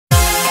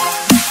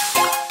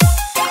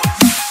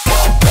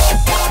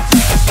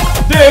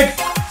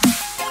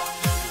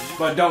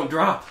But don't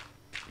drop.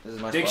 This is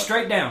my Dig spot.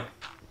 straight down.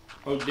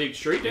 Oh, dig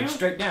straight down? Dig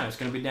straight down. It's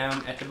going to be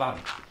down at the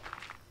bottom.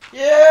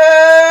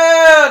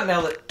 Yeah!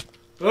 Nailed it.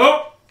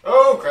 Oh!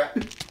 Oh, crap.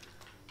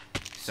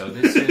 So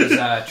this is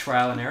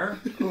trial and error.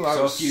 Ooh,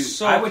 So if you,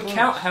 so I would close.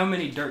 count how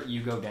many dirt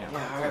you go down.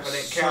 Yeah, I I was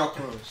didn't so count.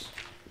 close.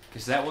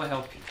 Because that will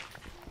help you.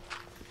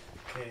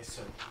 Okay,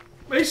 so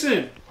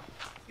Mason!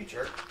 you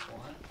jerk.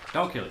 1,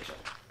 Don't kill each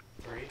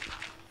other. 3,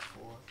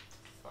 4,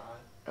 5.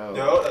 Oh.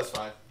 No, that's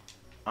 5.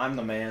 I'm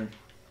the man.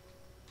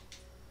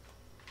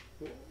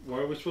 What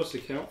are we supposed to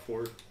count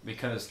for?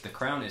 Because the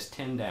crown is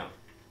 10 down.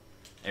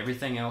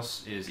 Everything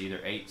else is either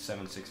 8,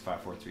 7, 6,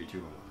 5, 4, 3, 2,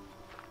 1.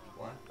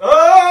 1.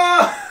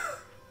 Oh!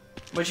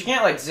 But you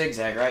can't like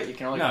zigzag, right? You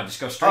can only. No, just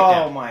go straight Oh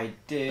down. my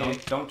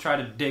dig. Don't try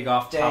to dig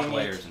off Dang top it.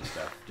 layers and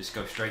stuff. Just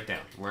go straight down.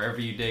 Wherever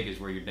you dig is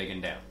where you're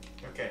digging down.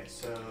 Okay,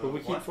 so. But we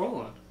keep 1,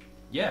 falling.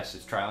 Yes,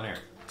 it's trial and error.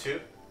 2,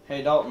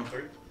 Hey Dalton,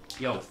 3,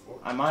 Yo, 4.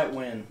 I might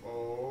win.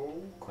 Oh.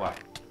 quiet.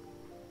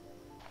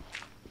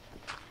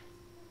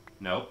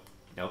 Nope.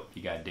 Nope.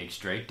 You gotta dig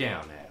straight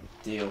down, Adam.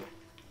 Deal.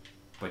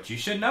 But you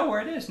should know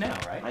where it is now,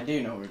 right? I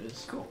do know where it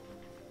is. Cool.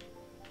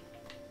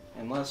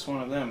 Unless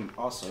one of them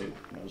also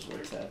knows where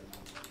it's at.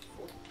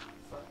 4,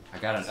 5, I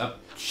got an up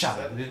shot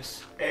of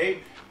this. 8,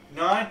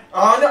 9.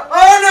 Oh no! Oh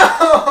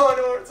no! I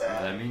know where it's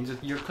at. That means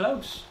that you're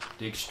close.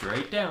 Dig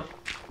straight down.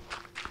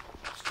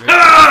 Straight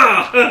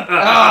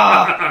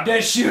Ah!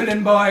 The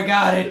shooting boy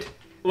got it.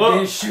 Well-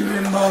 The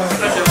shooting boy.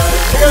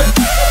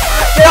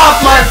 Get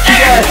off my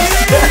chest!